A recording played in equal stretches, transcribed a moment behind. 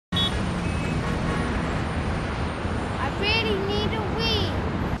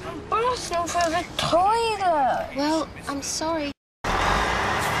asking for the toilet. Well, I'm sorry. 15.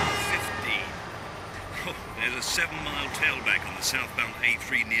 Oh, there's a 7-mile tailback on the southbound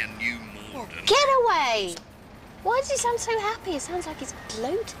A3 near New Malden. Get away! Why does he sound so happy? It sounds like he's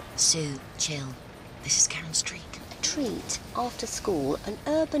gloating. Sue, chill. This is Karen's treat. A treat after school, an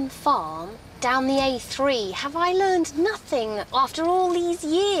urban farm down the A3. Have I learned nothing after all these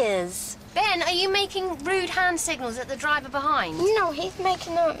years? Ben, are you making rude hand signals at the driver behind? No, he's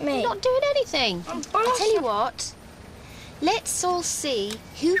making them at me. You're not doing anything. I'll tell you what. Let's all see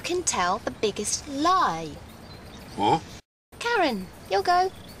who can tell the biggest lie. What? Karen, you'll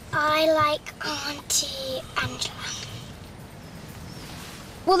go. I like Auntie Angela.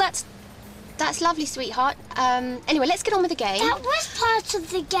 Well, that's lovely, sweetheart. Anyway, let's get on with the game. That was part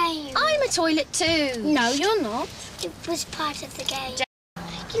of the game. I'm a toilet too. No, you're not. It was part of the game.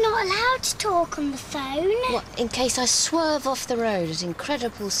 You're not allowed to talk on the phone. What, in case I swerve off the road at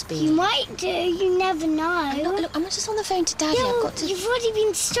incredible speed? You might do, you never know. Look, I'm just on the phone to Daddy. Yeah, I've got to... You've already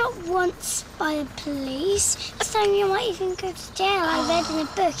been stopped once by the police. So you might even go to jail. I read in a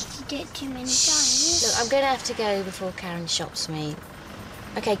book if you do it too many times. Look, I'm going to have to go before Karen shops me.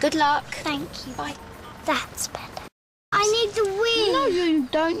 OK, good luck. Thank you. Bye. That's better. I need the wheel. No, you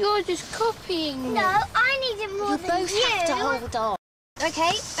don't. You're just copying. No, I need it more than You both have to hold on.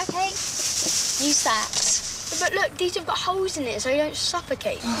 OK. Use that. But look, these have got holes in it so you don't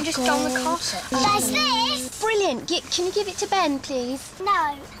suffocate. You can just go on the car seat. There's this. Brilliant. Can you give it to Ben, please? No,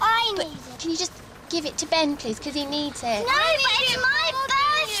 I need it. Can you just give it to Ben, please, because he needs it? No, but it's my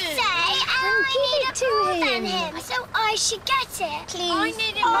birthday and I need it more than him. So I should get it. Please. I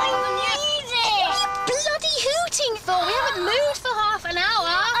need it more than you. What are you bloody hooting for? We haven't moved for half an hour.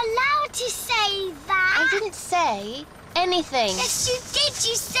 You're not allowed to say that. I didn't say anything. Yes, you did.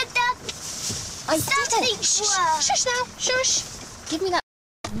 You said that. I something didn't. word. Shush now. Shush. Give me that.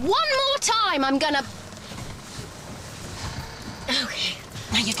 One more time, I'm gonna... Okay.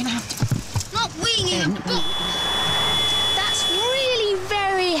 Now you're gonna have to... Not winging a book. That's really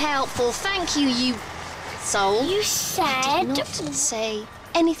very helpful. Thank you, you soul. You I said... did not say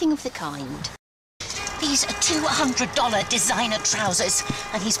anything of the kind. These are $200 designer trousers,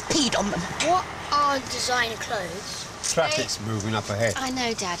 and he's peed on them. What are designer clothes? Traffic's moving up ahead. I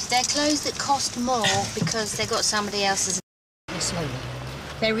know, Dad. They're clothes that cost more because they got somebody else's... Slowly.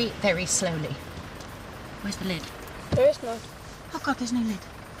 Very, very slowly. Where's the lid? There is none. Oh, God, there's no lid.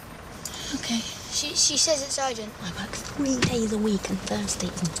 OK. She says it's urgent. I work 3 days a week, and Thursday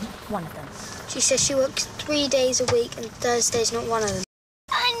isn't one of them. She says she works 3 days a week and Thursday's not one of them.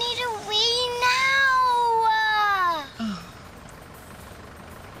 I need a wee now.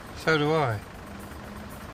 So do I.